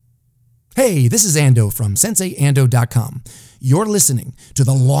Hey, this is Ando from SenseiAndo.com. You're listening to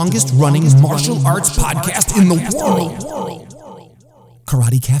the longest running martial arts podcast in the world,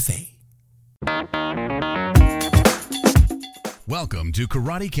 Karate Cafe. Welcome to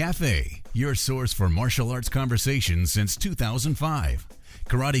Karate Cafe, your source for martial arts conversations since 2005.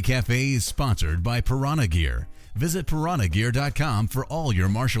 Karate Cafe is sponsored by Piranha Gear. Visit piranhagear.com for all your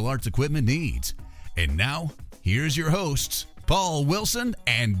martial arts equipment needs. And now, here's your hosts, Paul Wilson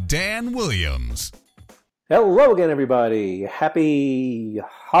and Dan Williams. Hello again, everybody. Happy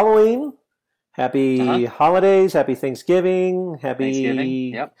Halloween. Happy holidays. Happy Thanksgiving.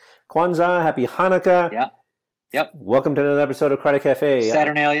 Happy Kwanzaa. Happy Hanukkah. Yep. Welcome to another episode of Karate Cafe.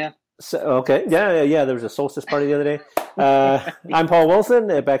 Saturnalia. Okay. Yeah. There was a solstice party the other day. I'm Paul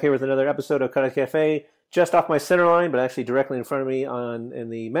Wilson, back here with another episode of Karate Cafe. Just off my center line, but actually directly in front of me in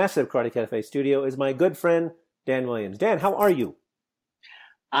the massive Karate Cafe studio is my good friend, Dan Williams. Dan, how are you?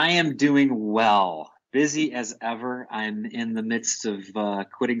 I am doing well. Busy as ever. I'm in the midst of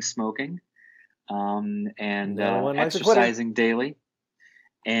quitting smoking and exercising daily,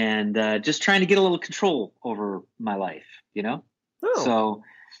 and just trying to get a little control over my life. You know, so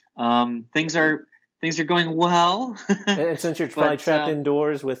things are going well. And since you're probably trapped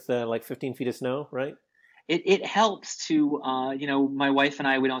indoors with like 15 feet of snow, right? It helps to, my wife and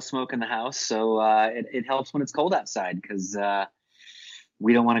I, we don't smoke in the house. So it helps when it's cold outside because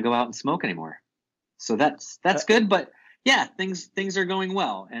we don't want to go out and smoke anymore. So that's good. But yeah, things are going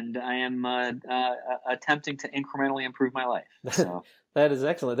well. And I am attempting to incrementally improve my life. So that is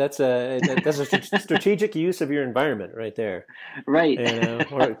excellent. That's a strategic use of your environment right there. Right.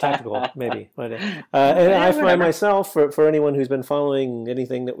 Or tactical, maybe. But, and I find myself, for anyone who's been following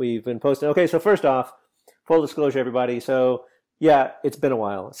anything that we've been posting. Okay, so first off, full disclosure, everybody. So, yeah, it's been a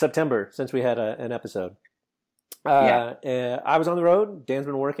while. September since we had an episode. I was on the road. Dan's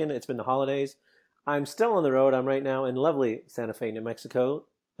been working. It's been the holidays. I'm still on the road. I'm right now in lovely Santa Fe, New Mexico,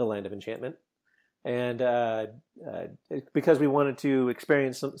 the land of enchantment. And because we wanted to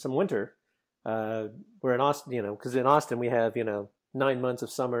experience some winter, we're in Austin, because in Austin we have, 9 months of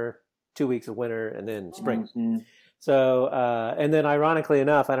summer, 2 weeks of winter, and then spring. Mm-hmm. So, and then ironically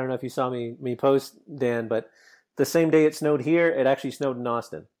enough, I don't know if you saw me post, Dan, but the same day it snowed here, it actually snowed in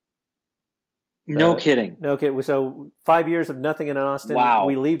Austin. No kidding. No kidding. So 5 years of nothing in Austin. Wow.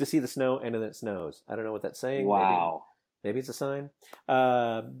 We leave to see the snow, and then it snows. I don't know what that's saying. Wow. Maybe it's a sign.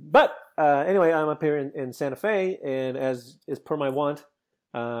 But anyway, I'm up here in Santa Fe, and as is per my want,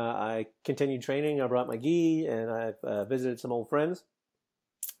 I continued training. I brought my gi, and I've visited some old friends,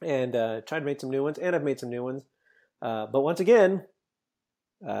 and tried to make some new ones, and I've made some new ones. But once again,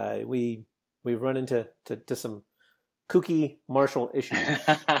 we've run into some kooky martial issues.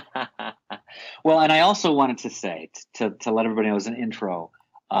 Well, and I also wanted to say, to let everybody know as an intro,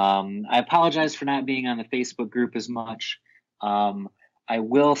 I apologize for not being on the Facebook group as much. I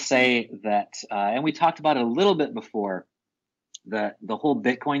will say that, and we talked about it a little bit before, the whole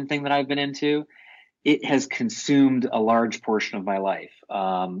Bitcoin thing that I've been into, it has consumed a large portion of my life.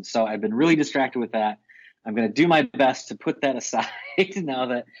 So I've been really distracted with that. I'm going to do my best to put that aside now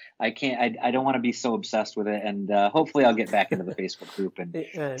that I can't. I don't want to be so obsessed with it, and hopefully I'll get back into the Facebook group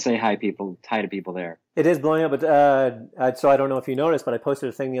and say hi to people there. It is blowing up, but so I don't know if you noticed, but I posted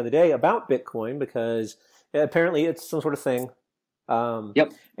a thing the other day about Bitcoin because apparently it's some sort of thing.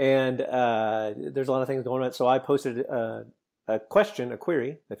 Yep. And there's a lot of things going on. So I posted a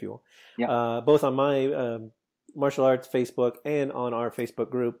query, if you will, both on my martial arts Facebook and on our Facebook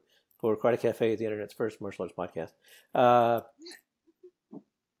group for Karate Cafe, the internet's first martial arts podcast,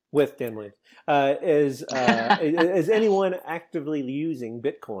 with Dan Williams. Is anyone actively using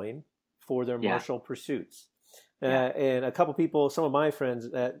Bitcoin for their martial pursuits? And a couple people, some of my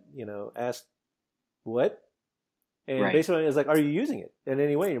friends that, asked, what? And basically it's like, are you using it in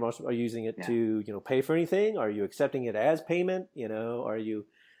any way? Are you using it to, pay for anything? Are you accepting it as payment? Are you,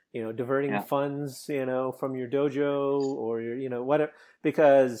 diverting funds, from your dojo or your, whatever?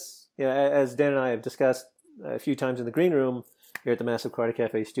 Because, as Dan and I have discussed a few times in the green room here at the Massive Karate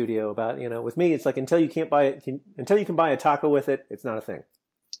Cafe studio about, with me, it's like until you can buy a taco with it, it's not a thing.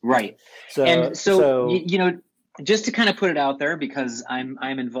 Right. So just to kind of put it out there, because I'm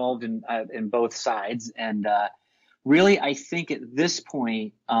involved in both sides, and really, I think at this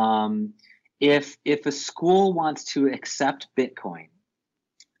point, if a school wants to accept Bitcoin,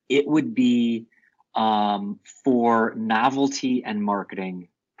 it would be for novelty and marketing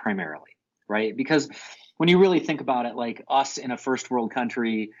primarily, right? Because when you really think about it, like us in a first world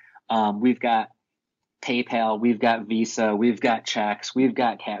country, we've got PayPal, we've got Visa, we've got checks, we've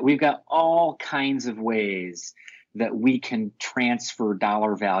got all kinds of ways that we can transfer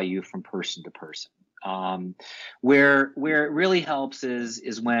dollar value from person to person. Where it really helps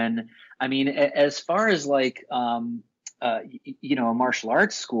is when, I mean, as far as like, you know, a martial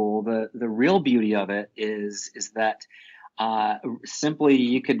arts school, the real beauty of it is that simply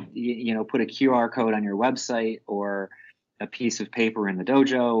you could, you know, put a QR code on your website or a piece of paper in the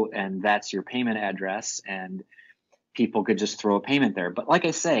dojo, and that's your payment address, and people could just throw a payment there. But like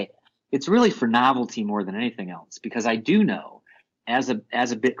I say, it's really for novelty more than anything else, because I do know, as a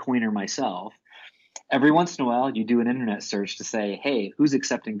Bitcoiner myself, every once in a while you do an internet search to say, hey, who's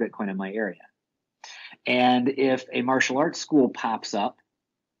accepting Bitcoin in my area? And if a martial arts school pops up,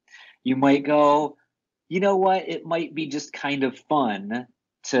 you might go, you know what, it might be just kind of fun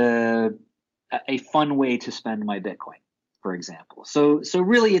a fun way to spend my Bitcoin, for example. So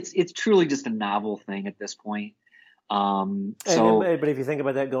really it's truly just a novel thing at this point. But if you think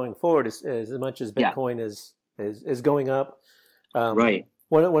about that going forward, as much as Bitcoin is going up, right.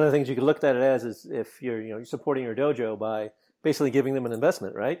 One of the things you could look at it as is if you're supporting your dojo by basically giving them an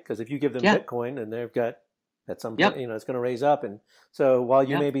investment, right? Because if you give them Bitcoin, and they've got at some point, it's going to raise up, and so while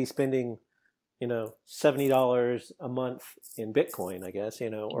you may be spending, $70 a month in Bitcoin, I guess,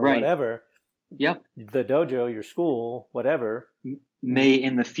 or whatever. Yep. The dojo, your school, whatever, may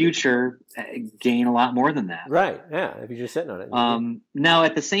in the future gain a lot more than that. Right. Yeah. If you're just sitting on it. Now,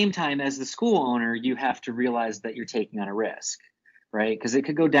 at the same time, as the school owner, you have to realize that you're taking on a risk, right? Because it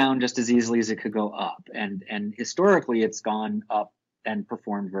could go down just as easily as it could go up. And historically, it's gone up and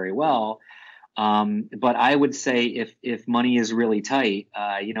performed very well. But I would say if money is really tight,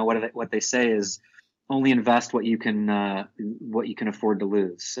 what they say is only invest what you can afford to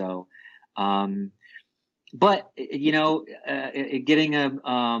lose. So, but getting a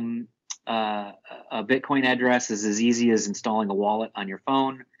Bitcoin address is as easy as installing a wallet on your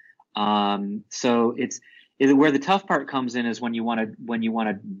phone. So it's where the tough part comes in is when you want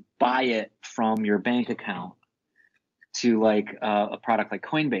to buy it from your bank account to like a product like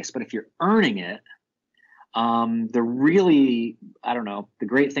Coinbase. But if you're earning it, the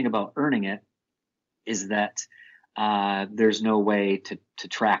great thing about earning it is that there's no way to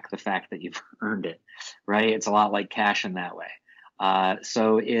track the fact that you've earned it, right? It's a lot like cash in that way.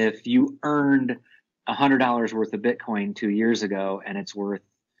 So if you earned $100 worth of Bitcoin 2 years ago and it's worth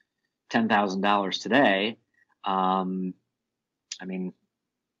 $10,000 today,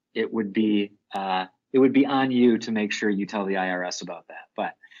 it would be on you to make sure you tell the IRS about that.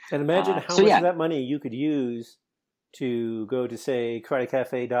 And imagine how much of that money you could use to go to, say,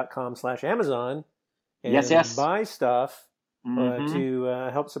 karatecafe.com/Amazon and buy stuff to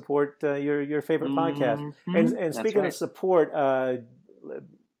help support your favorite podcast. And speaking of support,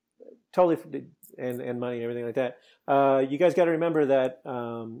 totally, and money and everything like that, you guys got to remember that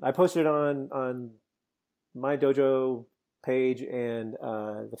I posted on my dojo page and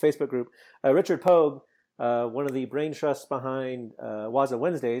the Facebook group, Richard Pogue, one of the brain trusts behind Waza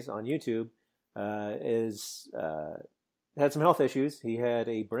Wednesdays on YouTube, had some health issues. He had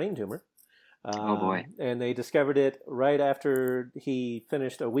a brain tumor. Oh boy! And they discovered it right after he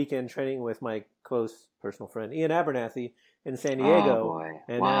finished a weekend training with my close personal friend Ian Abernathy in San Diego. Oh boy!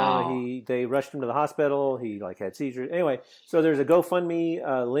 And wow. now they rushed him to the hospital. He had seizures. Anyway, so there's a GoFundMe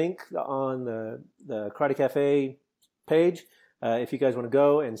link on the Karate Cafe page. If you guys want to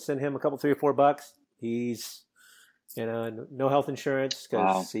go and send him a couple, $3 or $4. He's no health insurance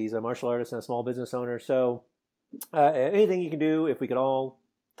because he's a martial artist and a small business owner. So anything you can do, if we could all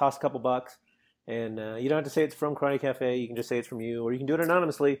toss a couple bucks. And you don't have to say it's from Karate Cafe. You can just say it's from you, or you can do it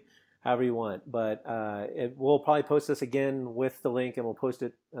anonymously, however you want. But we'll probably post this again with the link, and we'll post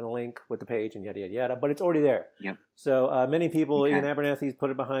it in a link with the page and yada, yada, yada. But it's already there. Yep. So many people, Ian Abernathy's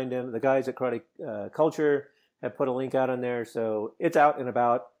put it behind him. The guys at Karate Culture have put a link out on there. So it's out and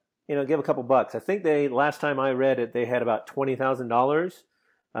about. Give a couple bucks. I think last time I read it, they had about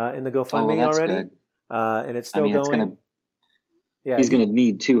 $20,000 in the GoFundMe already. Good. And it's still going. He's going to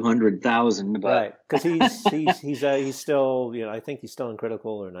need 200,000, right? Because he's still, I think he's still in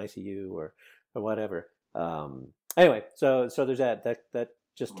critical or an ICU or whatever. Anyway, so there's that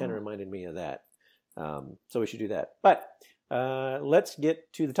just kind of reminded me of that. So we should do that. But let's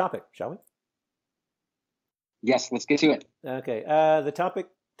get to the topic, shall we? Yes, let's get to it. Okay. The topic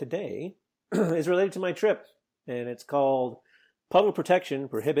today is related to my trip, and it's called "Puddle Protection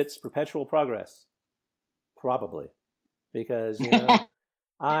Prohibits Perpetual Progress." Probably. Because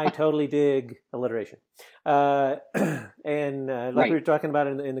I totally dig alliteration, and like we were talking about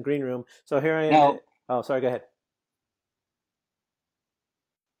in the green room. So here I am. No. Oh, sorry. Go ahead.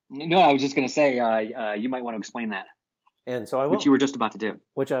 No, I was just going to say you might want to explain that. And so I will. Which you were just about to do.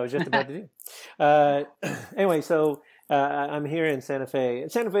 Which I was just about to do. Anyway, so I'm here in Santa Fe.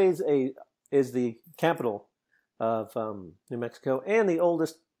 Santa Fe is the capital of New Mexico and the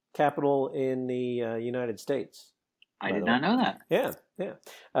oldest capital in the United States. I did not know that. Yeah.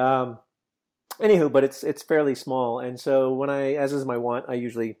 Anywho, but it's fairly small, and so when as is my wont, I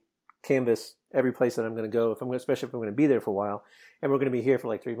usually canvass every place that I'm going to go, especially if I'm going to be there for a while, and we're going to be here for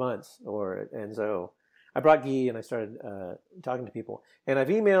like 3 months, and so I brought Guy and I started talking to people, and I've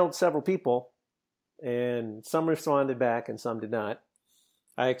emailed several people, and some responded back and some did not.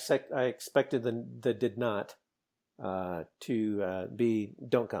 I expected the did not to be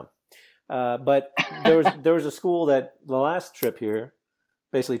don't come, but there was a school that the last trip here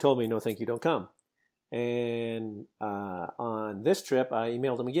basically told me no, thank you, don't come. And on this trip, I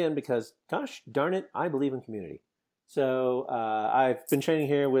emailed them again because, gosh darn it, I believe in community. So I've been training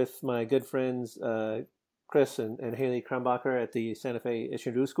here with my good friends Chris and Haley Krumbacher at the Santa Fe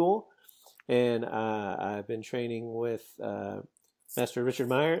Ishinru School, and I've been training with Master Richard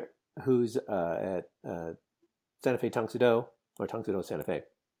Meyer, who's at Santa Fe Tangsudo, or Tangsudo Santa Fe,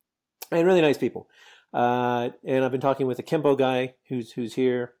 and really nice people. And I've been talking with a Kempo guy who's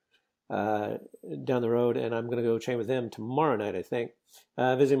here down the road, and I'm going to go train with him tomorrow night, I think.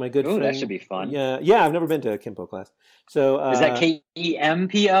 Visiting my good friend. That should be fun. Yeah, I've never been to a Kempo class. So is that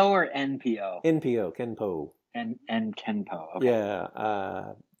KEMPO or NPO? NPO, Kenpo. And Kenpo. Okay.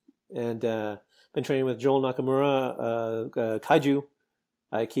 Yeah, and been training with Joel Nakamura, Kaiju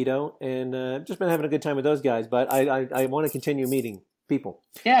Aikido, and just been having a good time with those guys. But I want to continue meeting people.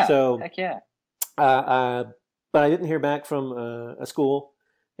 Yeah. So heck yeah. But I didn't hear back from a school,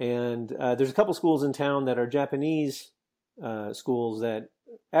 and there's a couple schools in town that are Japanese schools that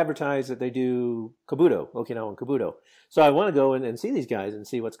advertise that they do Kabuto, Okinawan Kabuto. So I want to go and see these guys and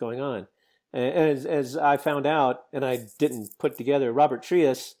see what's going on. And as I found out, and I didn't put together, Robert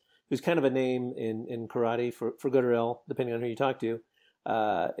Trias, who's kind of a name in karate for good or ill, depending on who you talk to,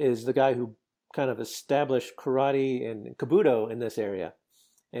 is the guy who kind of established karate and Kabuto in this area.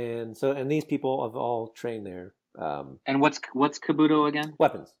 And these people have all trained there. And what's Kabuto again?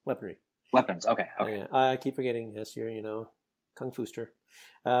 Weaponry. Weapons. Okay. Yeah, I keep forgetting. Yes, you're Kung Fuster.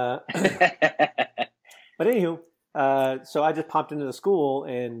 But anywho, so I just popped into the school,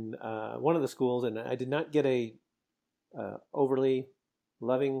 and one of the schools, and I did not get a overly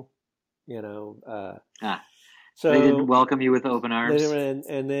loving, So they didn't welcome you with open arms.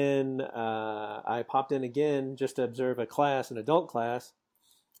 And then I popped in again just to observe an adult class.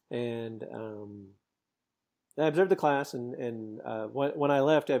 And I observed the class, and when I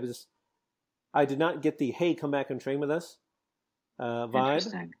left, I did not get the "hey, come back and train with us"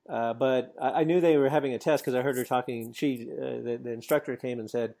 vibe. But I knew they were having a test because I heard her talking. The instructor came and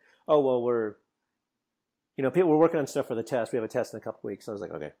said, "Oh well, we're working on stuff for the test. We have a test in a couple weeks." So I was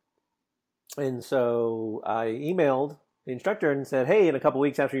like, "Okay." And so I emailed the instructor and said, "Hey, in a couple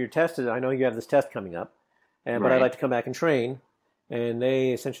weeks after your test, I know you have this test coming up, but I'd like to come back and train." And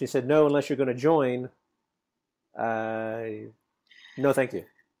they essentially said, "No, unless you're going to join, no thank you."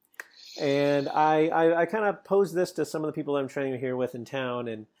 And I kind of posed this to some of the people I'm training here with in town,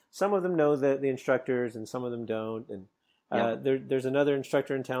 and some of them know the instructors and some of them don't. And there's another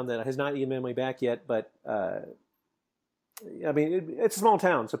instructor in town that has not emailed me back yet, but it's a small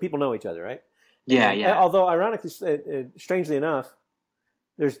town, so people know each other, right? Yeah. Although, ironically, strangely enough,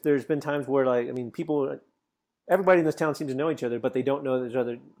 there's been times where everybody in this town seems to know each other, but they don't know each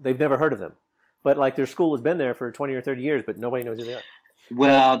other. They've never heard of them. But their school has been there for 20 or 30 years, but nobody knows who they are.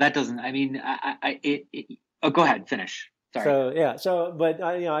 Well, that doesn't. Go ahead, finish. Sorry. But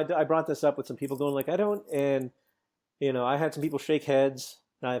I brought this up with some people going I don't, and I had some people shake heads.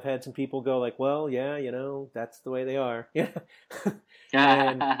 I've had some people go well, yeah, that's the way they are. And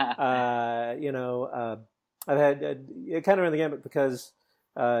I've had it kind of ran the gamut because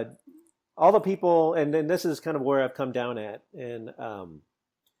all the people, and this is kind of where I've come down at, and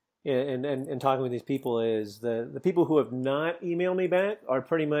talking with these people is the people who have not emailed me back are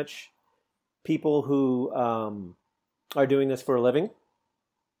pretty much people who are doing this for a living.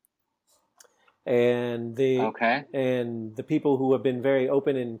 And the people who have been very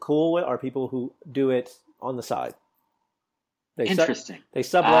open and cool with are people who do it on the side. Interesting. They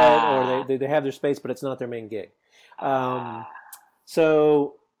sublet or they have their space, but it's not their main gig.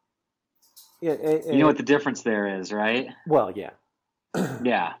 So, you know what the difference there is, right? Well, yeah.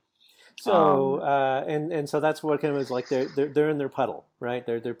 Yeah. So and so that's what kind of is they're in their puddle, right?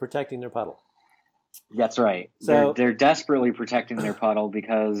 They're protecting their puddle. That's right. So they're desperately protecting their puddle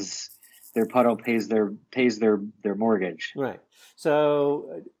because their puddle pays their mortgage. Right.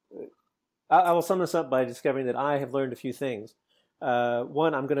 So I will sum this up by discovering that I have learned a few things.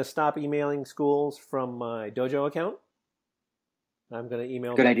 One, I'm going to stop emailing schools from my dojo account. I'm going to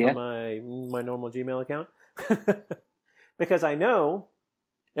email them from my normal Gmail account. Because I know,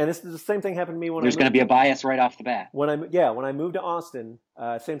 and this is the same thing happened to me when there's going to be a bias right off the bat. When I moved to Austin,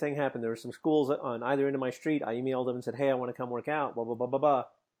 same thing happened. There were some schools on either end of my street. I emailed them and said, "Hey, I want to come work out." Blah blah blah blah blah.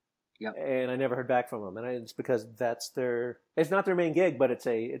 Yep. And I never heard back from them. And it's because it's not their main gig, but it's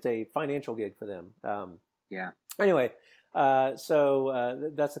a financial gig for them. Yeah. Anyway,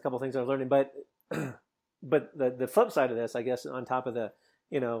 so that's a couple things I'm learning. But the flip side of this, I guess, on top of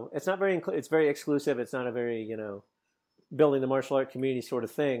it's not it's very exclusive. It's not a very building the martial art community sort of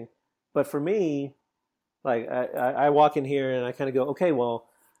thing. But for me, like I walk in here and I kind of go, okay, well,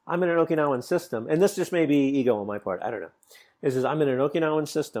 I'm in an Okinawan system, and this just may be ego on my part. I don't know. This is I'm in an Okinawan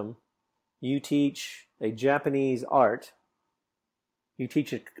system. You teach a Japanese art. You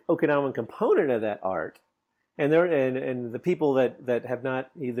teach an Okinawan component of that art, and the people that have not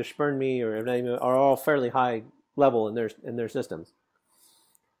either spurned me or have not even, are all fairly high level in their systems.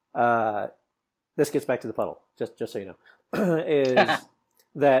 This gets back to the puddle, just so you know, is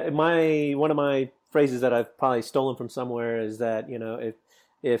that one of my phrases that I've probably stolen from somewhere is that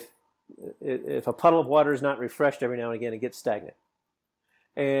if a puddle of water is not refreshed every now and again, it gets stagnant.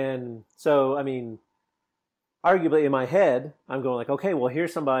 And so, I mean, arguably in my head, I'm going like, okay, well,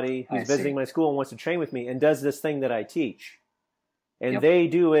 here's somebody who's visiting my school and wants to train with me and does this thing that I teach. And they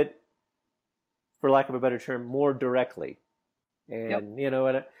do it, for lack of a better term, more directly. And,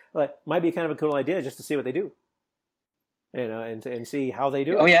 it might be kind of a cool idea just to see what they do, and see how they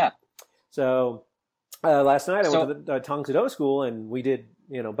do it. Oh, yeah. So last night I went to the Tang Soo Do school and we did,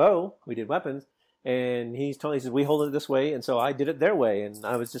 we did weapons. And he says, we hold it this way. And so I did it their way. And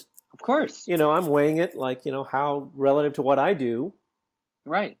I was just, of course, I'm weighing it like, how relative to what I do.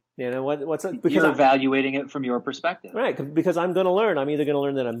 Right. What's it? Because you're evaluating it from your perspective. Right. Because I'm going to learn. I'm either going to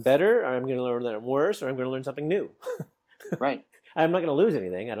learn that I'm better, or I'm going to learn that I'm worse, or I'm going to learn something new. Right. I'm not going to lose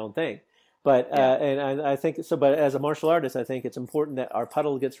anything, I don't think. But, and I think so, but as a martial artist, I think it's important that our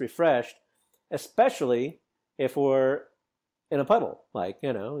puddle gets refreshed, especially if we're in a puddle. Like,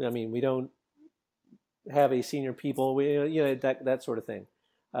 we don't have a senior people, that sort of thing.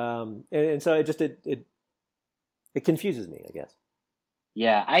 And so it confuses me, I guess.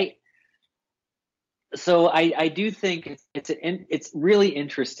 Yeah, I do think it's really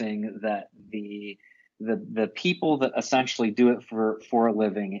interesting that the people that essentially do it for a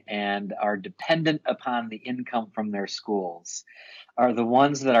living and are dependent upon the income from their schools are the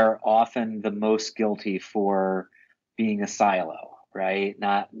ones that are often the most guilty for being a silo, right?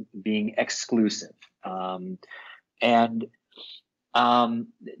 Not being exclusive.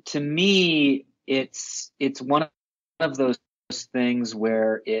 To me, it's one of those things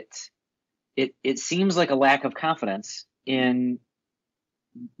where it seems like a lack of confidence in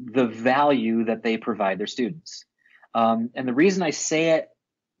the value that they provide their students. And the reason I say it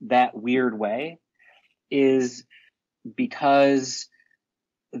that weird way is because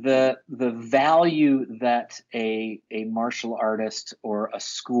the value that a martial artist or a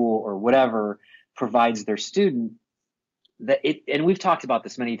school or whatever provides their student, and we've talked about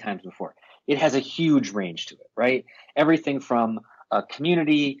this many times before, it has a huge range to it, right? Everything from a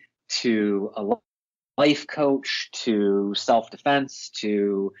community to a life coach to self-defense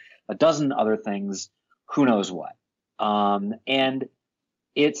to a dozen other things, who knows what. And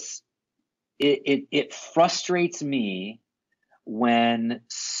it frustrates me when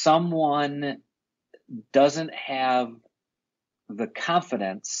someone doesn't have the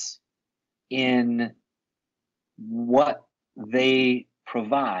confidence in what they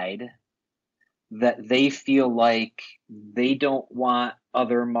provide, that they feel like they don't want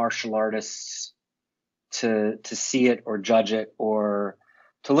other martial artists to see it or judge it or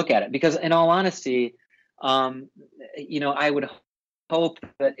to look at it. Because in all honesty, I would hope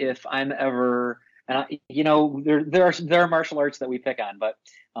that if I'm ever, and there are martial arts that we pick on, but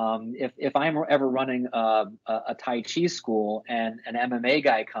if I'm ever running a Tai Chi school and an MMA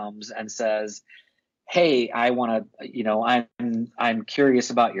guy comes and says, "Hey, I want to, I'm curious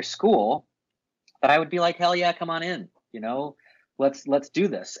about your school," that I would be like, "Hell yeah, come on in, let's do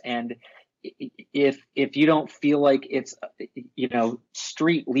this." And if you don't feel like it's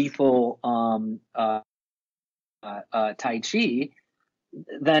street lethal Tai Chi,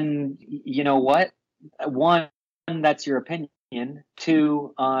 then you know what? One, that's your opinion.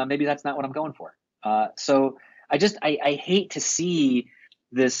 Two, maybe that's not what I'm going for. So I hate to see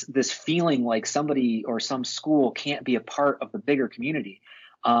this feeling like somebody or some school can't be a part of the bigger community.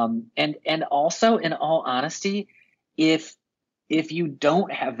 And also, in all honesty, if if you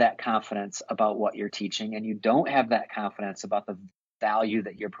don't have that confidence about what you're teaching, and you don't have that confidence about the value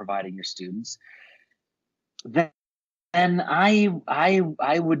that you're providing your students, then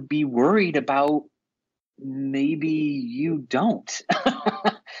I would be worried about maybe you don't.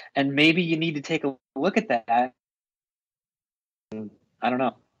 And maybe you need to take a look at that. I don't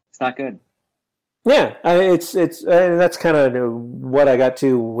know. It's not good. Yeah, it's that's kind of what I got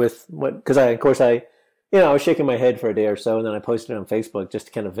to with what, because I was shaking my head for a day or so, and then I posted it on Facebook just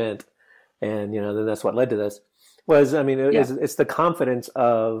to kind of vent, and then that's what led to this. It's the confidence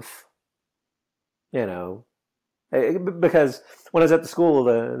of, because when I was at the school,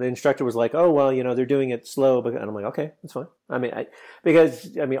 the instructor was like, "Oh, well, they're doing it slow," and I'm like, "Okay, that's fine."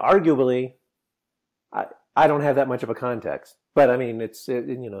 Arguably, I don't have that much of a context, but it's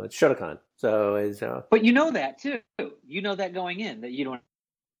Shotokan, so is. But you know that too. You know that going in, that you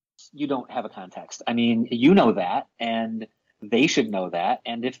don't have a context. You know that, and they should know that.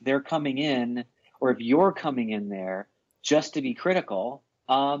 And if they're coming in, or if you're coming in there just to be critical,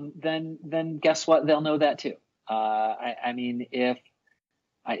 then guess what? They'll know that too. If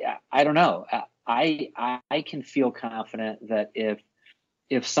I don't know, I can feel confident that if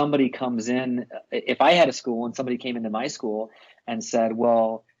somebody comes in, if I had a school and somebody came into my school and said,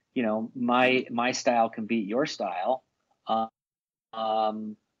 well, my style can beat your style,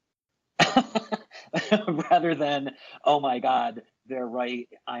 rather than, oh my God, they're right,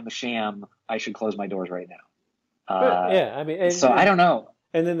 I'm a sham, I should close my doors right now. I don't know.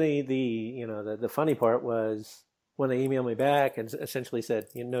 And then the funny part was when they emailed me back and essentially said,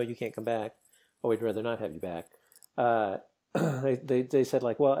 you can't come back, or we'd rather not have you back. They said,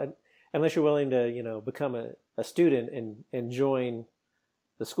 like, well, unless you're willing to become a student and join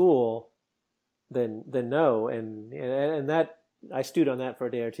the school, then no. And that, I stewed on that for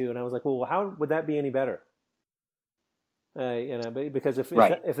a day or two, and I was like, well, how would that be any better? Because if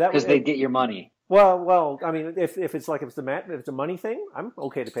that because they get your money. Well, if it's a money thing, I'm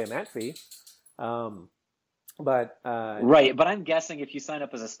okay to pay a mat fee. But I'm guessing if you sign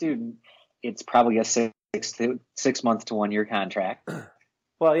up as a student, it's probably a 6 month to 1 year contract.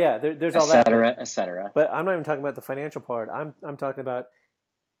 Well, yeah, there's all that, et cetera. But I'm not even talking about the financial part. I'm talking about,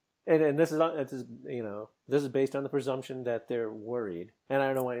 and this is based on the presumption that they're worried, and I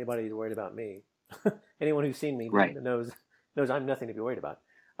don't know why anybody's worried about me. Anyone who's seen me knows I'm nothing to be worried about.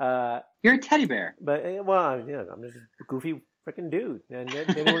 You're a teddy bear. But I'm just a goofy freaking dude. And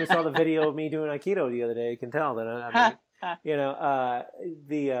anyone who saw the video of me doing Aikido the other day can tell that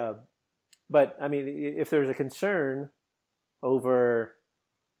but if there's a concern over,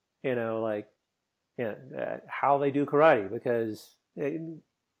 how they do karate, because in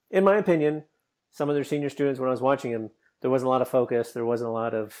my opinion, some of their senior students, when I was watching them, there wasn't a lot of focus. There wasn't a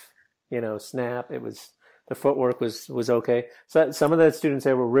lot of, snap. It was, the footwork was okay. So some of the students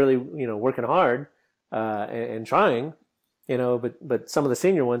there were really, working hard, and trying, but some of the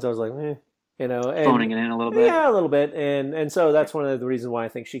senior ones, I was like, phoning it in a little bit. Yeah, a little bit. And so that's one of the reasons why I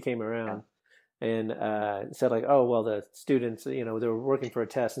think she came around and said, like, oh, well, the students, they were working for a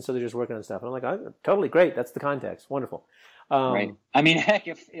test, and so they're just working on stuff. And I'm like, oh, totally great. That's the context. Wonderful. Right. Heck,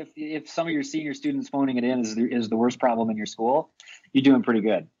 if some of your senior students phoning it in is the worst problem in your school, you're doing pretty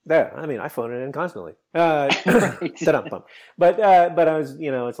good. Yeah, I phone it in constantly. But I was,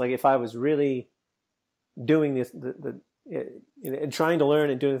 it's like, if I was really doing this, and trying to learn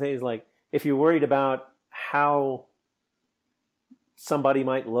and doing things, like, if you're worried about how somebody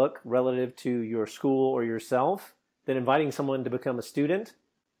might look relative to your school or yourself, then inviting someone to become a student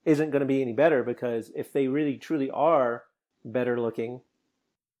isn't going to be any better, because if they really truly are better looking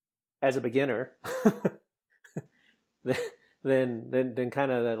as a beginner, then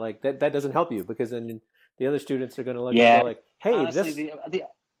kind of like that doesn't help you, because then the other students are going to look at you like, hey, honestly,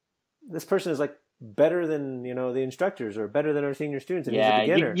 this person is like better than the instructors, or better than our senior students, and he's a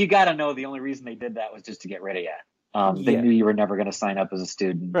beginner. You got to know the only reason they did that was just to get rid of you. They knew you were never going to sign up as a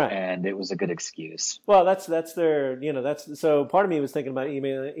student, right? And it was a good excuse. Well, that's their so part of me was thinking about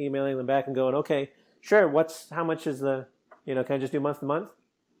emailing them back and going, okay, sure, how much is the can I just do month to month?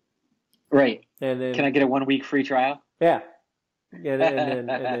 Right. And then, can I get a 1 week free trial? Yeah. And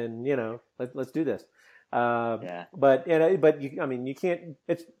then let's do this. But you can't.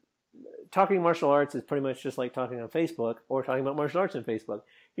 It's talking martial arts is pretty much just like talking on Facebook or talking about martial arts on Facebook.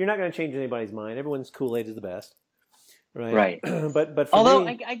 You're not going to change anybody's mind. Everyone's Kool-Aid is the best, right? Right. but for although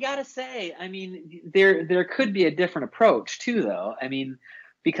me, I gotta say, there could be a different approach too, though.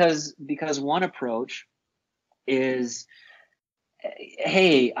 Because one approach is,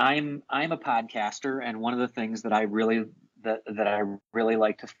 hey, I'm a podcaster, and one of the things that I really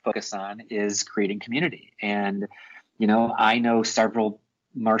like to focus on is creating community. And I know several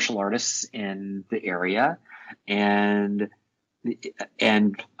martial artists in the area, and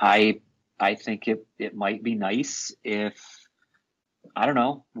I think it might be nice if, I don't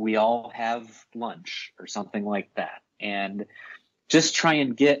know, we all have lunch or something like that, and just try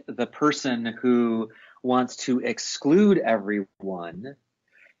and get the person who wants to exclude everyone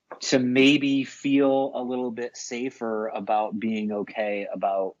to maybe feel a little bit safer about being okay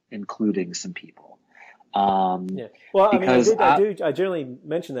about including some people. Yeah. Well, I mean, I generally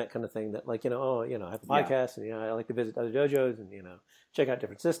mention that kind of thing, that like, I have a podcast, and, I like to visit other dojos and, check out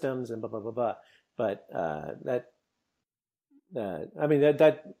different systems and blah, blah, blah, blah. But,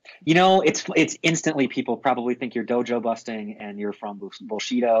 it's instantly, people probably think you're dojo busting and you're from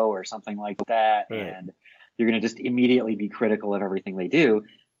Bushido or something like that. Right. And you're going to just immediately be critical of everything they do,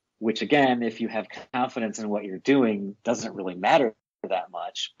 which again, if you have confidence in what you're doing, doesn't really matter that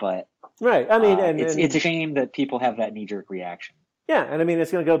much. But right. I mean, it's a shame that people have that knee-jerk reaction. Yeah. And I mean,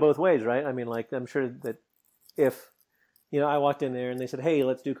 it's going to go both ways, right? I mean, like, I'm sure that if, I walked in there and they said, hey,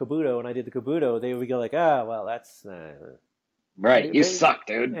 let's do Kabuto, and I did the Kabuto, they would go like, well, that's... right. You suck,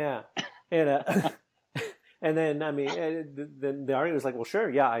 dude. Yeah. And, and then, I mean, then the argument was like, well, sure.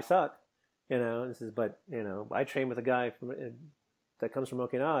 Yeah, I suck. But I train with a guy that comes from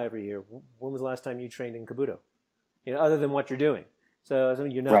Okinawa every year. When was the last time you trained in Kabuto? Other than what you're doing. So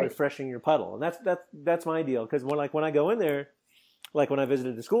you're not refreshing your puddle. And that's my deal. Because when I go in there, like when I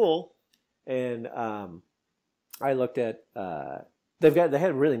visited the school, and I looked at, they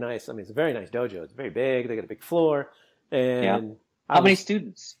had really nice, I mean, it's a very nice dojo. It's very big. They got a big floor. And how many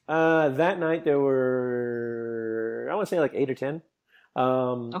students? That night there were, I want to say like 8 or 10.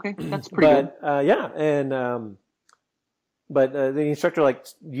 Okay, that's pretty good. But the instructor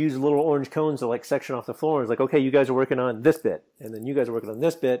used little orange cones to section off the floor. It's like, okay, you guys are working on this bit, and then you guys are working on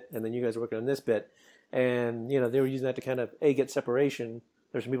this bit, and then you guys are working on this bit, and they were using that to kind of get separation.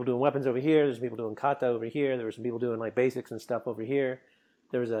 There's some people doing weapons over here. There's some people doing kata over here. There were some people doing basics and stuff over here.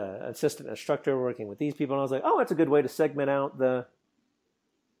 There was an assistant instructor working with these people, and I was like, oh, that's a good way to segment out the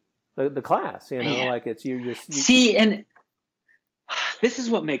class. It's you. See, and this is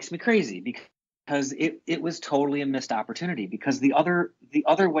what makes me crazy, because it was totally a missed opportunity. Because the other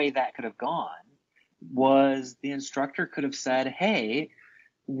way that could have gone was the instructor could have said, hey,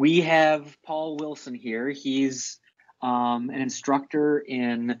 we have Paul Wilson here. He's an instructor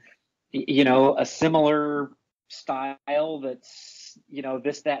in a similar style that's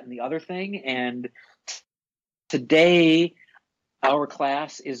this, that, and the other thing. And today our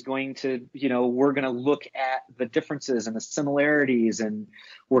class is going to, we're going to look at the differences and the similarities, and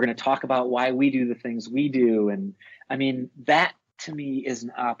we're going to talk about why we do the things we do. And I mean, that to me is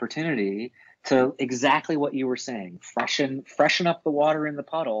an opportunity to exactly what you were saying, freshen up the water in the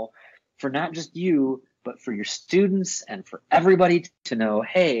puddle for not just you, but for your students and for everybody to know,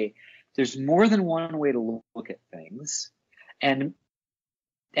 hey, there's more than one way to look at things. And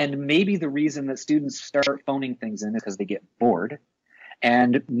maybe the reason that students start phoning things in is because they get bored.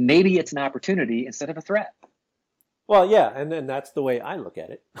 And maybe it's an opportunity instead of a threat. Well, yeah, and then that's the way I look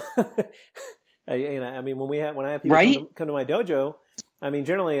at it. I mean, when I have people come to my dojo, I mean,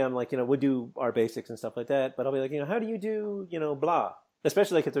 generally I'm like, we do our basics and stuff like that. But I'll be like, how do you do, blah?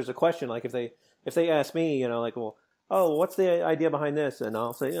 Especially if there's a question, if they ask me, well, oh, what's the idea behind this? And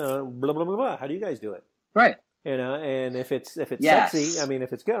I'll say, blah blah blah blah. How do you guys do it? Right. And if it's yes. sexy, I mean,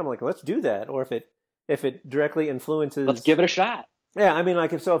 if it's good, I'm like, let's do that. Or if it directly influences, let's give it a shot. Yeah, I mean,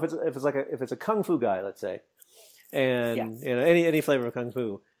 if it's a kung fu guy, let's say, and any flavor of kung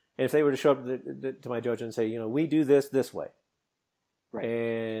fu, and if they were to show up to my dojo and say, we do this way, right,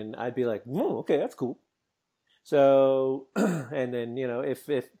 and I'd be like, okay, that's cool. So, and then if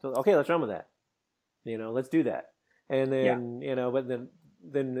okay, let's run with that. Let's do that. And then but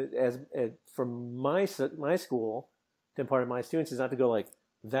then as from my school, then part of my students is not to go like,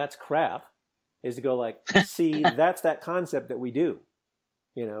 that's crap, is to go like, see, that's that concept that we do.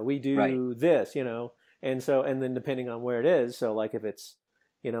 We do this, and so, and then depending on where it is, so if it's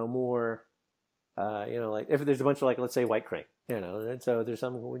more if there's a bunch of let's say white crane, and so there's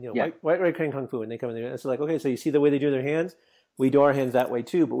some white crane kung fu, and they come in there, it's okay, so you see the way they do their hands, we do our hands that way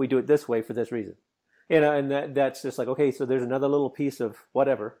too, but we do it this way for this reason. And that's just okay, so there's another little piece of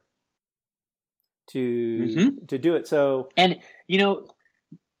whatever to do it. So, and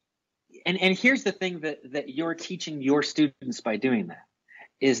and here's the thing that you're teaching your students by doing that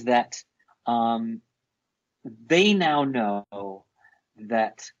is that they now know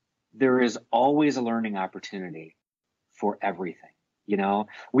that there is always a learning opportunity for everything.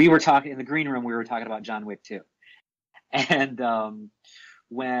 We were talking in the green room, we were talking about John Wick 2. And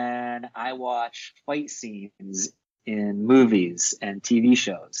when I watch fight scenes in movies and TV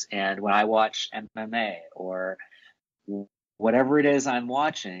shows. And when I watch MMA or whatever it is I'm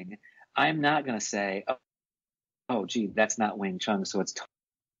watching, I'm not going to say, oh, gee, that's not Wing Chun, so it's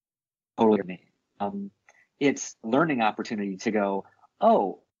totally me. It's learning opportunity to go,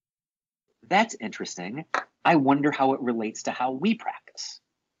 oh, that's interesting. I wonder how it relates to how we practice.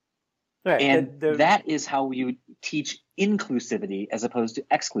 Right. And that is how you teach inclusivity as opposed to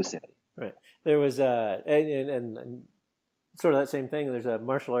exclusivity. Right. There was and sort of that same thing. There's a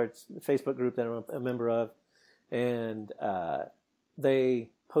martial arts Facebook group that I'm a member of, and they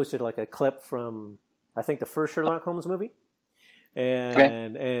posted like a clip from, I think, the first Sherlock Holmes movie,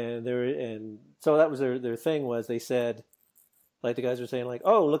 and so that was their thing was they said, like the guys were saying like,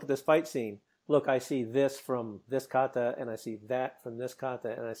 oh, look at this fight scene. Look, I see this from this kata, and I see that from this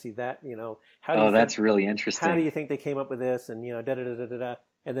kata, and I see that. How do you that's really interesting. How do you think they came up with this? And da da da da da.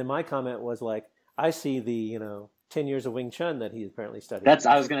 And then my comment was like, I see the 10 years of Wing Chun that he apparently studied.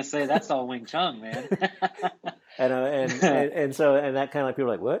 I was going to say that's all Wing Chun, man. and so that kind of like people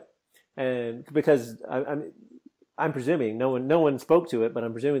are like, what? And because I'm presuming no one spoke to it, but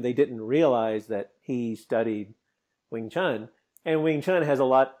I'm presuming they didn't realize that he studied Wing Chun, and Wing Chun has a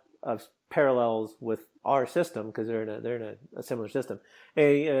lot of parallels with our system because they're in a similar system.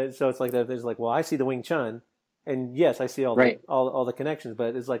 And so it's like that. There's like, well, I see the Wing Chun, and yes, I see all the connections,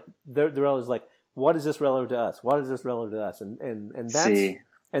 but it's like they're always like, what is this relative to us? What is this relative to us?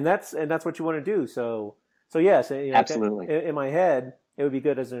 And that's what you want to do. So yes, absolutely. In my head, it would be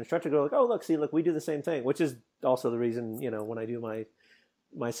good as an instructor to go like, oh, look, we do the same thing, which is also the reason when I do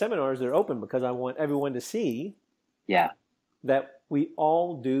my seminars, they're open because I want everyone to see that we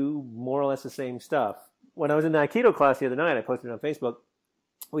all do more or less the same stuff. When I was in the Aikido class the other night, I posted it on Facebook.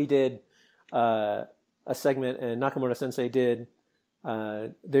 We did a segment, and Nakamura Sensei did. He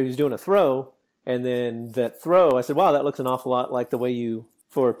was doing a throw, and then that throw, I said, "Wow, that looks an awful lot like the way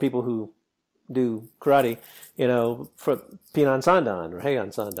for people who do karate, for Pinan Sandan or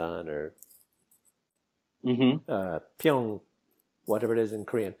Heian Sandan or Pyong." Whatever it is in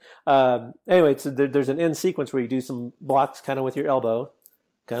Korean. Anyway, so there's an end sequence where you do some blocks kind of with your elbow,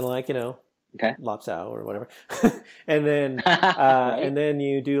 kind of like, Lap Sao or whatever. And then and then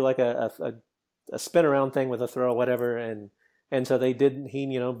you do like a spin around thing with a throw, whatever. And so he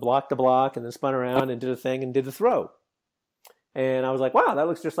blocked the block and then spun around and did a thing and did the throw. And I was like, wow, that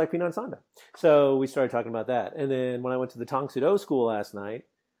looks just like Pinan Sanda. So we started talking about that. And then when I went to the Tang Soo Do school last night,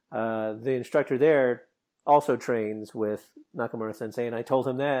 the instructor there also trains with Nakamura Sensei, and I told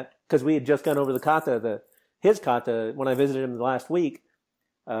him that because we had just gone over the kata, his kata. When I visited him last week,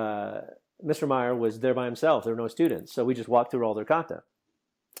 Mr. Meyer was there by himself. There were no students, so we just walked through all their kata.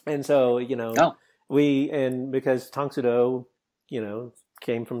 And so because Tang Soo Do,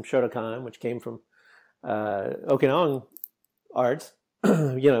 came from Shotokan, which came from Okinawan arts.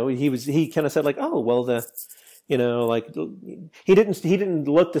 He kind of said like, oh well, he didn't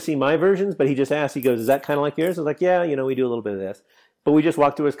look to see my versions, but he just asked. He goes, "Is that kind of like yours?" I was like, "Yeah, we do a little bit of this." But we just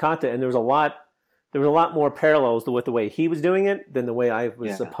walked through his kata, and there was a lot more parallels with the way he was doing it than the way I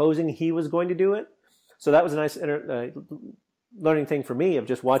was supposing he was going to do it. So that was a nice learning thing for me of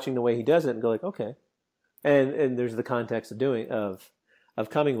just watching the way he does it and go like, okay. And there's the context of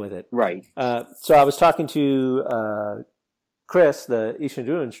coming with it. Right. So I was talking to Chris, the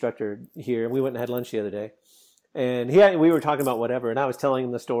Ishin-ryu instructor here, and we went and had lunch the other day. And we were talking about whatever, and I was telling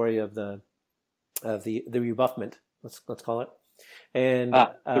him the story of the rebuffment, let's call it. And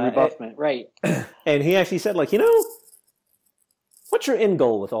the rebuffment, right? And he actually said, like, what's your end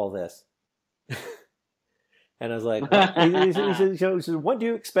goal with all this? And I was like, he said, what do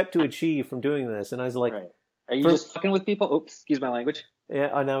you expect to achieve from doing this? And I was like, right. Are you just fucking with people? Oops, excuse my language. Yeah.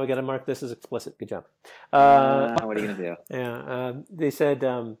 Oh, now we got to mark this as explicit. Good job. What are you gonna do? Yeah. They said,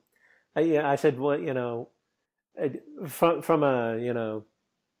 I said, well, from a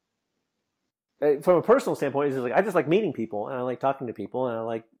personal standpoint, it's like I just like meeting people and I like talking to people and I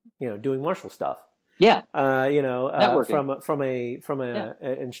like doing martial stuff. Yeah. From a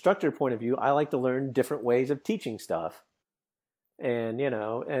instructor point of view, I like to learn different ways of teaching stuff, and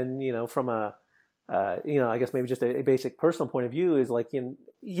from a I guess maybe just a basic personal point of view is like,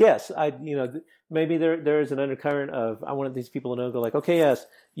 yes, maybe there is an undercurrent of I wanted these people to know, go like, okay, yes,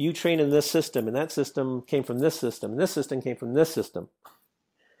 you train in this system, and that system came from this system, and this system came from this system,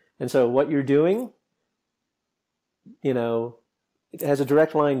 and so what you're doing, it has a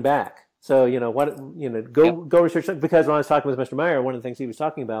direct line back. So go research that, because when I was talking with Mr. Meyer, one of the things he was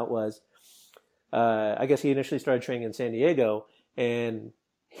talking about was, I guess he initially started training in San Diego, and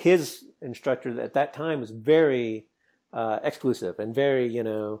his instructor at that time was very exclusive and very,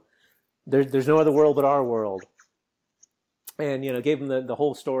 there's no other world but our world. and gave him the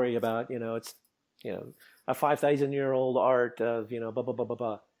whole story about it's a 5,000-year-old art of blah blah blah blah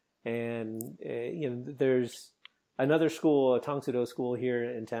blah, and there's another school, a Tangsudo school here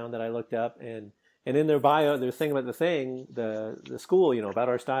in town that I looked up, and in their bio, their thing about the school, about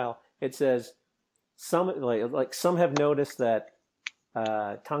our style, it says some some have noticed that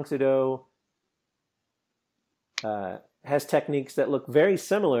Tangsudo has techniques that look very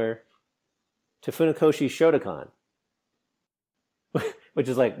similar to Funakoshi Shotokan, which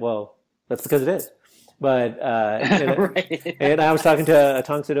is like, well, that's because it is. But right. And I was talking to a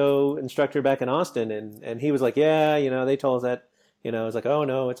Tangsudo instructor back in Austin, and he was like, yeah, they told us that, I was like, oh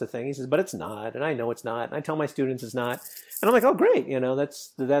no, it's a thing. He says, but it's not, and I know it's not, and I tell my students it's not, and I'm like, oh great,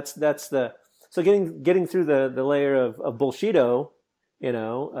 that's the so getting through the layer of bullshido,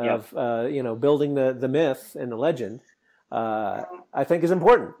 of building the myth and the legend. I think is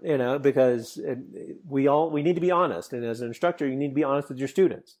important, because we need to be honest, and as an instructor, you need to be honest with your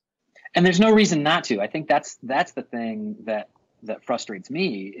students. And there's no reason not to. I think that's the thing that frustrates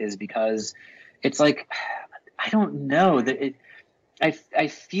me, is because it's like, I don't know that I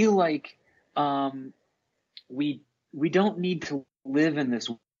feel like we don't need to live in this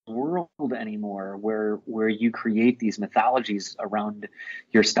world anymore where you create these mythologies around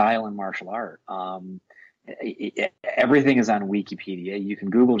your style in martial art. Everything is on Wikipedia. You can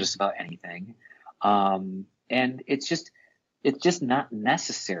Google just about anything, and it's just not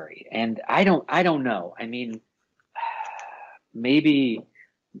necessary. And I don't know. I mean, maybe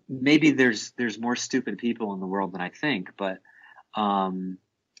there's more stupid people in the world than I think, but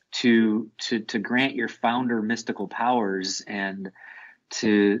to grant your founder mystical powers and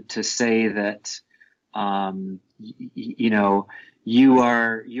to say that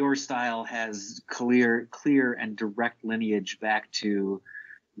your style has clear and direct lineage back to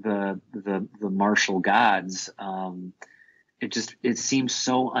the martial gods. It seems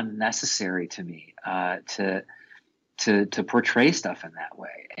so unnecessary to me to portray stuff in that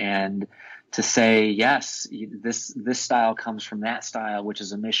way, and to say, yes, this style comes from that style, which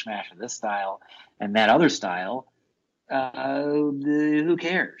is a mishmash of this style and that other style. Who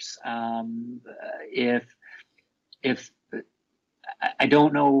cares? If I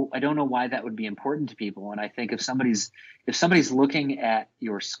don't know why that would be important to people. And I think if somebody's looking at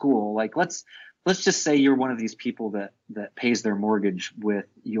your school, like let's just say you're one of these people that pays their mortgage with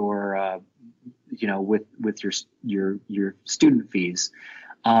your with your student fees.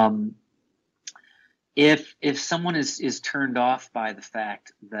 If someone is turned off by the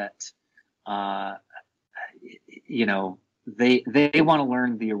fact that they want to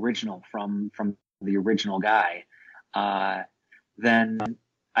learn the original from the original guy, then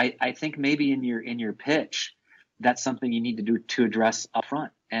I think maybe in your pitch, that's something you need to do to address up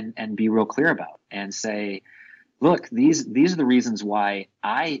front and be real clear about, and say, look, these are the reasons why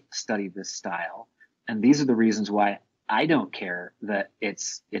I study this style, and these are the reasons why I don't care that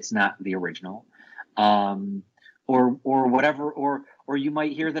it's not the original, or whatever, or you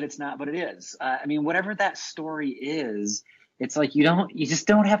might hear that it's not, but it is. I mean, whatever that story is, it's like you just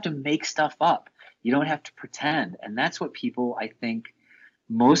don't have to make stuff up. You don't have to pretend. And that's what people, I think,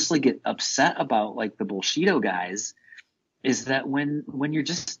 mostly get upset about, like the Bullshido guys, is that when you're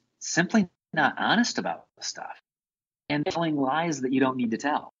just simply not honest about stuff and telling lies that you don't need to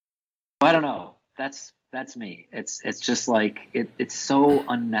tell. I don't know. That's me. It's just like it's so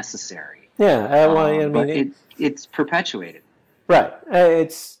unnecessary. Yeah, it's perpetuated. Right.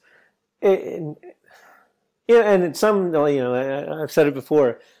 And I've said it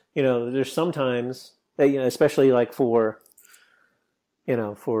before. There's sometimes that, especially like for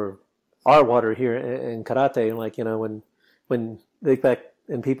our water here in karate, like, when they back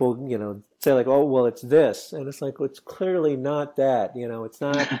and people, say like, oh, well, it's this. And it's like, well, it's clearly not that, it's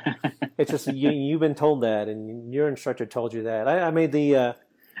not, it's just, you've been told that and your instructor told you that. I made the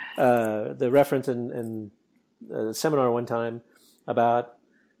reference in a seminar one time about,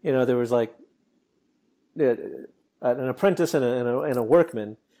 there was like an apprentice and a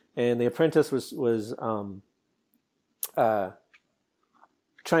workman, and the apprentice was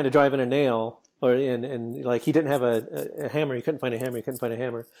trying to drive in a nail, and like he didn't have a hammer. He couldn't find a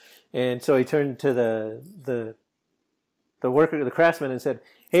hammer. And so he turned to the worker, the craftsman, and said,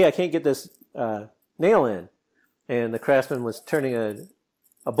 "Hey, I can't get this nail in." And the craftsman was turning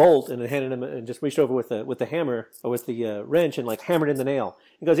a bolt and handed him, and just reached over with the hammer or with the wrench and like hammered in the nail.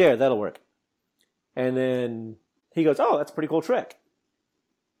 He goes, "Yeah, that'll work." And then he goes, "Oh, that's a pretty cool trick."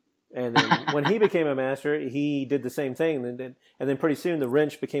 And then when he became a master, he did the same thing, and then pretty soon the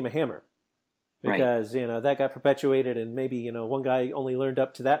wrench became a hammer. because that got perpetuated, and maybe one guy only learned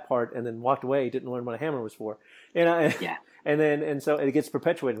up to that part and then walked away, didn't learn what a hammer was for, and so it gets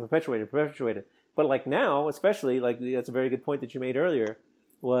perpetuated. But like now, especially, like that's a very good point that you made earlier,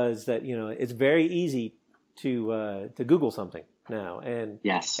 was that it's very easy to Google something now and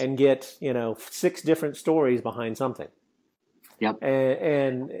get 6 different stories behind something. Yep.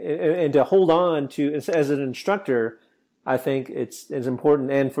 And to hold on to, as an instructor, I think it's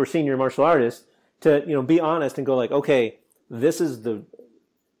important, and for senior martial artists to be honest and go like, okay, this is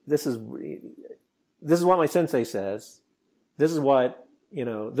what my sensei says. This is what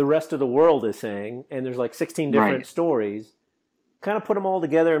the rest of the world is saying, and there's like 16 different stories. Kind of put them all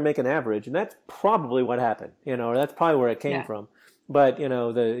together and make an average, and that's probably what happened. Or that's probably where it came from. But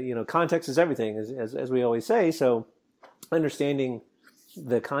the context is everything, as we always say. So understanding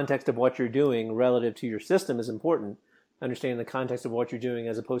the context of what you're doing relative to your system is important. Understanding the context of what you're doing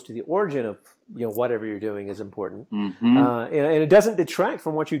as opposed to the origin of whatever you're doing is important. Mm-hmm. And it doesn't detract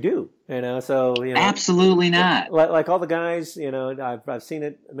from what you do. So absolutely not. Like all the guys, I've seen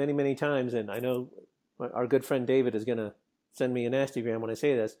it many times, and I know our good friend David is going to send me a nastygram when I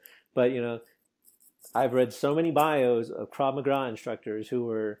say this, but I've read so many bios of Krav Maga instructors who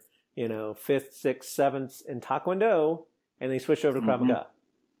were 5th, 6th, 7th in Taekwondo, and they switched over to Krav Maga.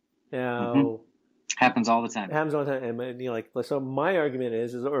 Now. Happens all the time. It happens all the time. And so my argument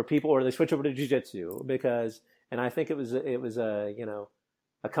is or they switch over to jiu-jitsu and I think it was a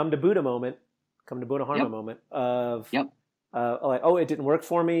come to Buddha moment, come to Buddha Harma moment of like, oh, it didn't work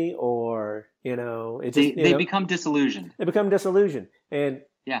for me, or it just, they become disillusioned. They become disillusioned, and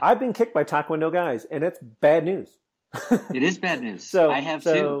I've been kicked by Taekwondo guys, and it's bad news. It is bad news. So I have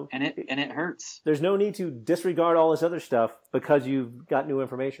too, and it hurts. There's no need to disregard all this other stuff because you've got new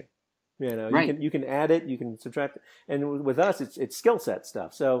information. You can add it, you can subtract it. And with us, it's skill set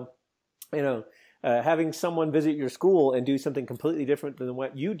stuff. So, having someone visit your school and do something completely different than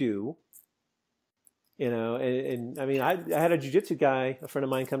what you do, and I mean, I had a jiu-jitsu guy, a friend of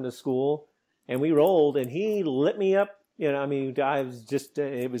mine, come to school, and we rolled, and he lit me up. I mean, I was just,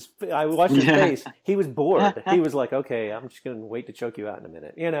 I watched his face. He was bored. He was like, okay, I'm just going to wait to choke you out in a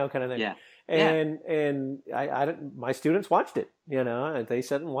minute, kind of thing. Yeah. And I my students watched it, and they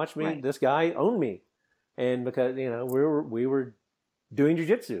sat and watched me. Right. This guy owned me, and because we were doing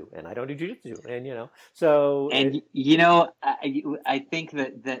jiu-jitsu, and I don't do jiu-jitsu, and so. And I think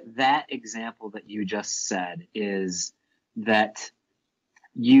that example that you just said is that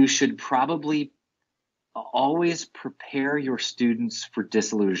you should probably always prepare your students for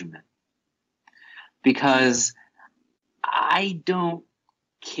disillusionment, because I don't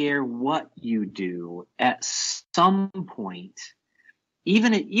care what you do, at some point,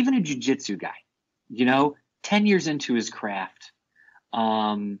 even a jiu-jitsu guy, 10 years into his craft,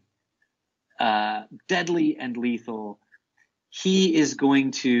 deadly and lethal, he is going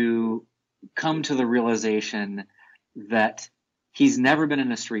to come to the realization that he's never been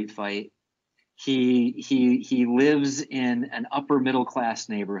in a street fight. He lives in an upper middle class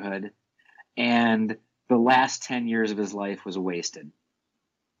neighborhood, and the last 10 years of his life was wasted.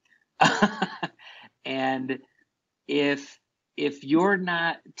 And if you're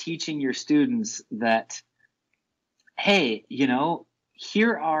not teaching your students that, hey,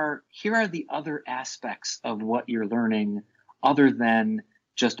 here are the other aspects of what you're learning other than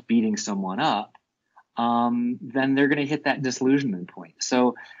just beating someone up, then they're going to hit that disillusionment point.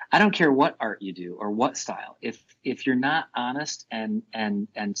 So I don't care what art you do or what style. If you're not honest and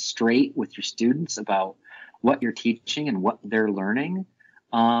straight with your students about what you're teaching and what they're learning,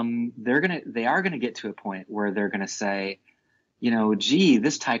 they are gonna get to a point where they're gonna say, gee,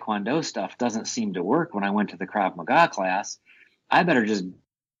 this Taekwondo stuff doesn't seem to work when I went to the Krav Maga class. I better just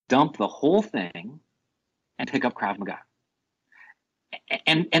dump the whole thing and pick up Krav Maga.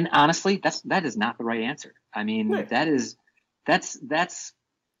 And honestly, that is not the right answer. I mean, that's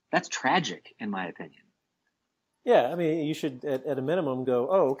tragic in my opinion. Yeah, I mean, you should at a minimum go,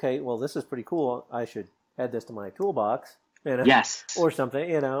 oh, okay, well, this is pretty cool. I should add this to my toolbox. Yes, or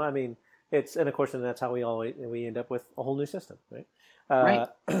something. I mean, and of course, and that's how we end up with a whole new system, right? Right.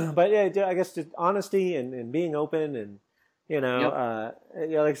 But yeah, I guess just honesty and being open, and like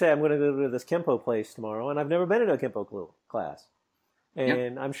I say, I'm going to go to this Kempo place tomorrow, and I've never been in a Kempo class,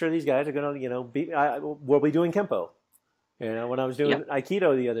 and I'm sure these guys are going to, we'll be doing Kempo. When I was doing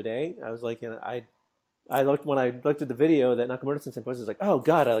Aikido the other day, I was like, I looked at the video that Nakamura-sensei posted, I was like, oh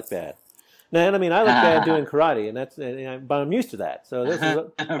God, I look bad. Now, I mean, I look bad doing karate, but I'm used to that. So this is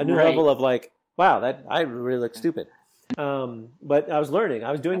a new level of like, wow, I really look stupid. But I was learning.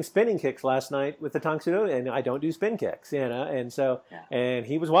 I was doing spinning kicks last night with the Tang Soo Do, and I don't do spin kicks, and so, and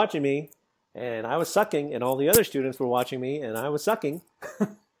he was watching me, and I was sucking, and all the other students were watching me, and I was sucking.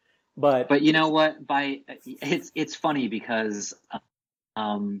 But you know what? It's funny because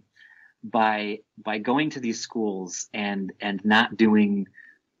by going to these schools and not doing,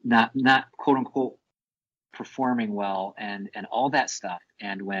 not quote unquote performing well and all that stuff,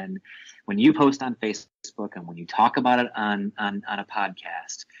 and when you post on Facebook and when you talk about it on a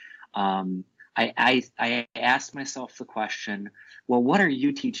podcast, I asked myself the question, well, what are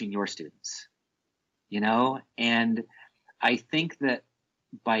you teaching your students? And I think that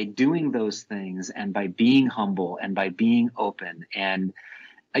by doing those things and by being humble and by being open, and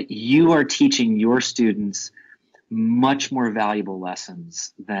you are teaching your students much more valuable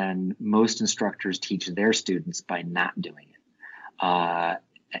lessons than most instructors teach their students by not doing it.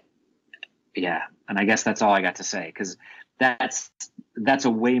 Yeah. And I guess that's all I got to say, because that's a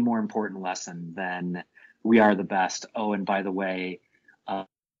way more important lesson than we are the best. Oh, and by the way,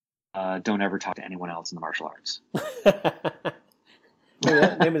 don't ever talk to anyone else in the martial arts.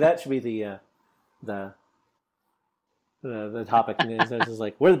 Maybe that should be the topic. It's just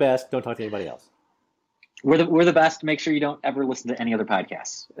like, we're the best. Don't talk to anybody else. We're the best. Make sure you don't ever listen to any other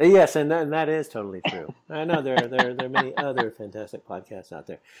podcasts. Yes, and that is totally true. I know there are many other fantastic podcasts out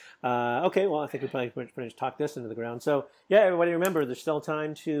there. Okay, well, I think we probably pretty much talked this into the ground. So yeah, everybody remember, there's still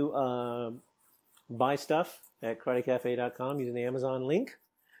time to buy stuff at karatecafe.com using the Amazon link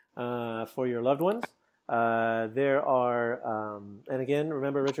for your loved ones. There are, and again,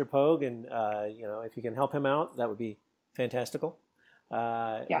 remember Richard Pogue, and if you can help him out, that would be fantastical.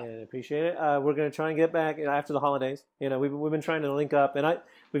 And appreciate it. We're going to try and get back after the holidays. We've been trying to link up, and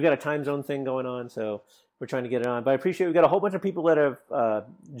we've got a time zone thing going on, so we're trying to get it on. But I appreciate we've got a whole bunch of people that have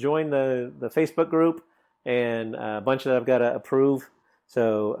joined the Facebook group, and a bunch that I've got to approve.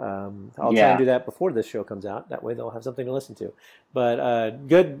 So I'll try and do that before this show comes out. That way they'll have something to listen to. But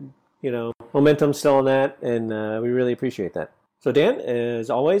good, momentum still on that, and we really appreciate that. So Dan, as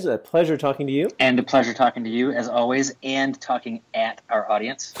always, a pleasure talking to you. And a pleasure talking to you, as always, and talking at our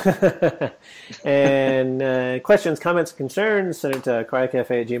audience. And questions, comments, concerns, send it to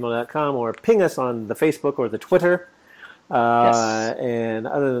karatecafe@gmail.com or ping us on the Facebook or the Twitter. Yes. And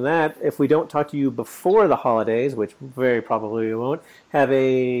other than that, if we don't talk to you before the holidays, which very probably we won't, have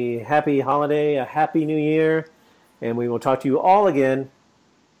a happy holiday, a happy new year, and we will talk to you all again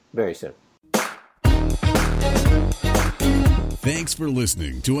very soon. Thanks for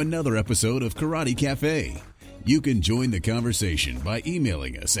listening to another episode of Karate Cafe. You can join the conversation by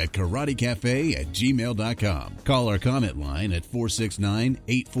emailing us at karatecafe@gmail.com. Call our comment line at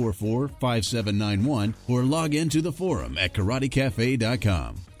 469-844-5791 or log into the forum at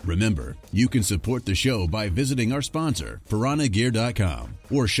karatecafe.com. Remember, you can support the show by visiting our sponsor, piranhagear.com,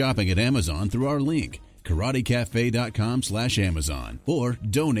 or shopping at Amazon through our link, karatecafe.com/Amazon, or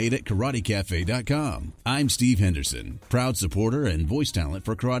donate at karatecafe.com. I'm Steve Henderson, proud supporter and voice talent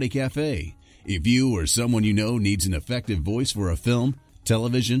for Karate Cafe. If you or someone you know needs an effective voice for a film,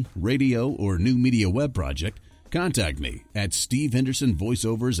 television, radio, or new media web project, contact me at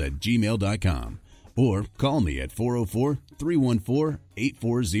stevehendersonvoiceovers@gmail.com or call me at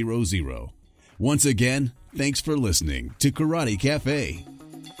 404-314-8400. Once again, thanks for listening to Karate Cafe.